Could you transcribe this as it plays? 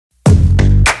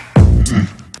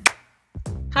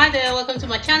Hi there, welcome to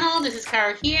my channel. This is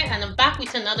Carol here, and I'm back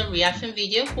with another reaction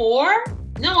video for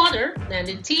no other than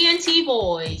the TNT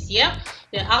boys. Yep,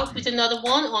 they're out with another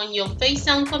one on Your Face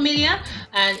Sound Familiar,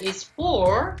 and it's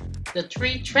for the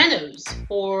three Tenors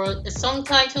for the song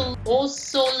titled O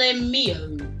Sole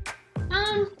Mio.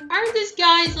 Aren't these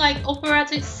guys like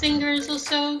operatic singers or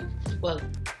so? Well,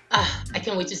 I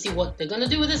can't wait to see what they're gonna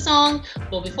do with the song.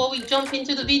 But before we jump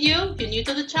into the video, if you're new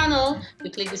to the channel,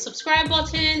 you click the subscribe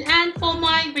button. And for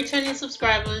my returning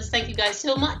subscribers, thank you guys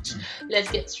so much. Let's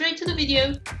get straight to the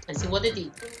video and see what they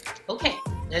did. Okay,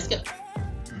 let's go.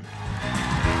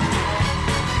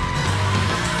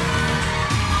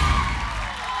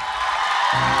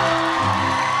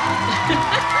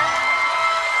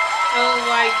 Oh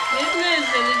my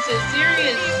goodness, and it's so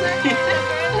serious.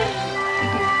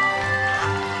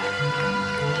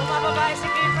 Babae si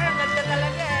Kiefer, ganda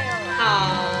talaga eh.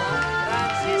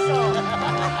 Francis, oh.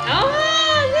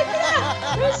 Oh, look at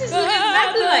that. Francis looks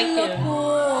exactly like him.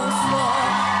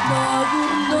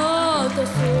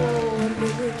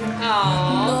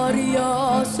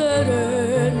 Maria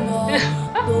serena,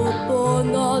 dopo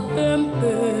una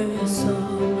tempesta,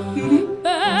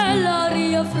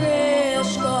 bell'aria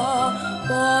fresca,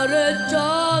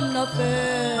 pareggia una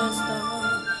festa,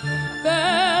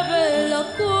 che bella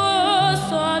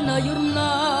cosa una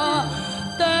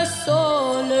giornata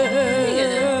sole.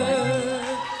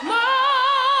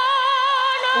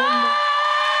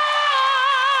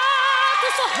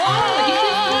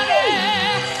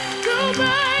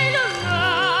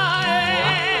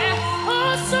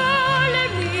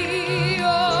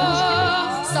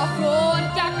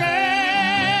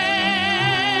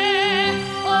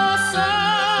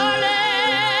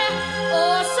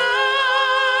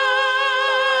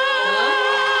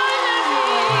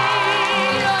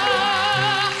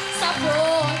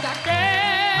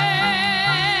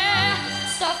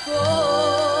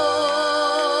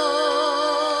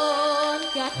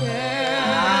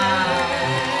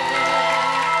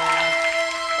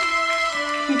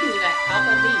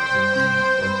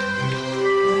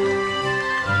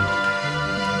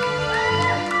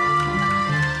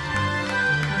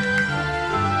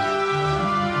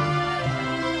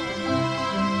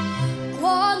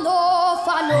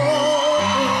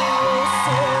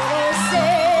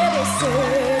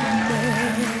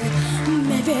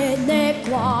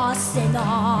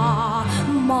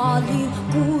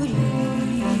 Malikuria,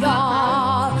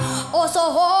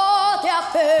 oso te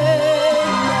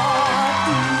appena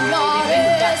la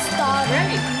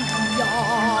restaria,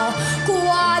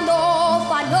 quando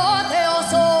fanno te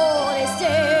oso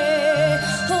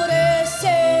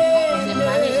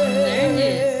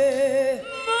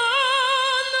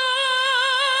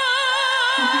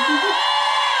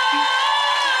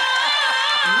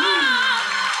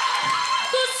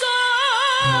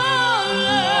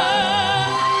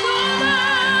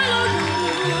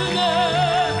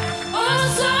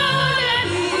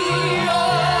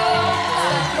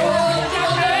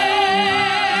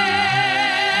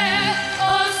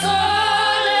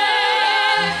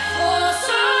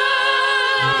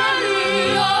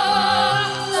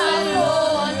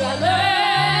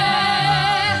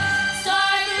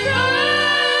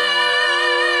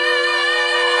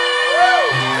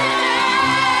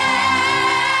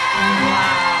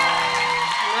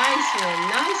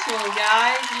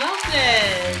guys, love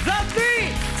this! The three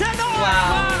Tenors,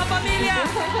 mga kapamilya!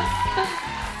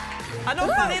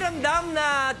 Anong pakiramdam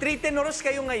na three Tenors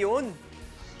kayo ngayon?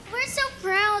 We're so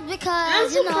proud because, I'm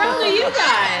so proud of you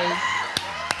guys!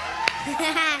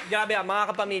 Grabe mga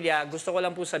kapamilya, gusto ko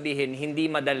lang po sabihin, hindi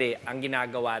madali ang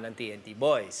ginagawa ng TNT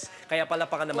Boys. Kaya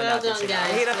palapakan naman natin sila.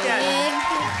 Ang hirap yan.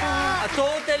 A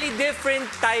totally different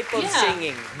type of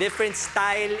singing. Different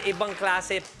style, ibang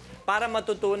klase. Para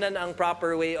matutunan ang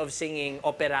proper way of singing,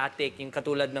 operatic, yung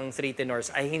katulad ng three tenors,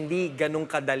 ay hindi ganun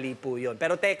kadali po yun.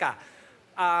 Pero teka,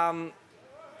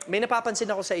 may napapansin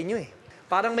ako sa inyo eh.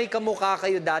 Parang may kamukha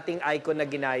kayo dating icon na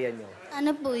ginaya nyo.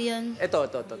 Ano po yun? Ito.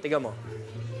 Tiga mo.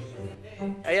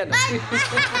 Ayan.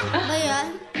 Ba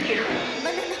yan?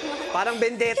 Parang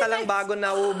bendeta lang bago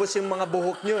naubos yung mga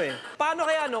buhok nyo eh. Paano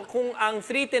kaya kung ang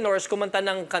three tenors kumanta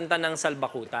ng kanta ng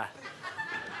Salbakuta?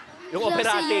 Yung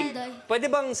operatic. Pwede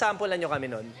bang sampulan nyo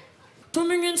kami nun?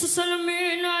 Tumingin sa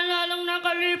salamin, naalalang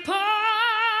nakalipas.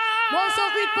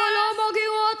 Masakit pala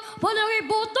mag-iwat, walang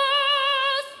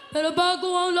ibutas. Pero bago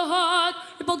ang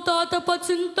lahat, ipagtatapat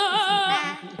sinta.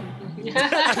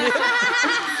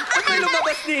 Ano may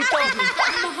lumabas dito?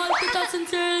 Mahal kita,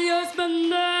 Centelia's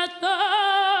Vendetta.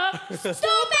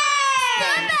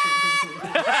 Stupid!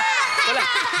 Wala,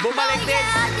 bumalik din.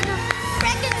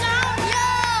 Break it down,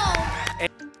 yo!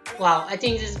 Wow, I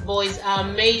think these boys are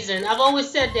amazing. I've always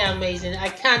said they're amazing. I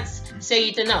can't say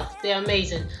it enough. They're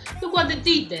amazing. Look what they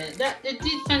did there. They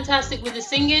did fantastic with the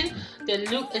singing. They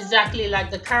look exactly like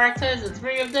the characters, the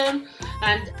three of them.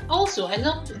 And also, I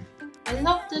love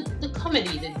the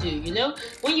comedy they do, you know?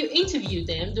 When you interview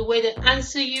them, the way they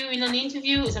answer you in an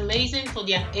interview is amazing for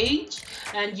their age.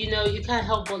 And you know, you can't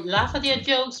help but laugh at their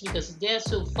jokes because they're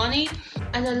so funny.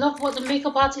 And I love what the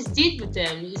makeup artist did with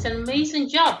them. It's an amazing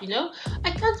job, you know?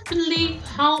 I can't believe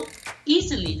how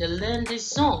easily they learn these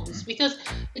songs because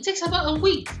it takes about a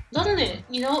week, doesn't it?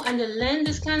 You know, and they learn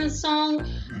this kind of song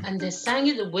and they sang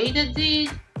it the way they did.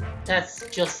 That's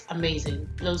just amazing.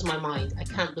 Blows my mind. I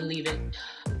can't believe it.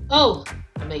 Oh,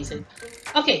 amazing.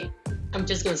 Okay, I'm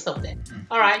just gonna stop there.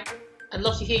 Alright, I'd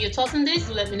love to hear your thoughts on this.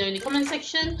 Let me know in the comment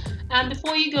section. And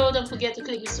before you go, don't forget to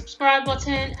click the subscribe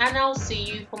button and I'll see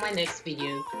you for my next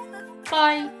video.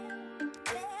 Bye.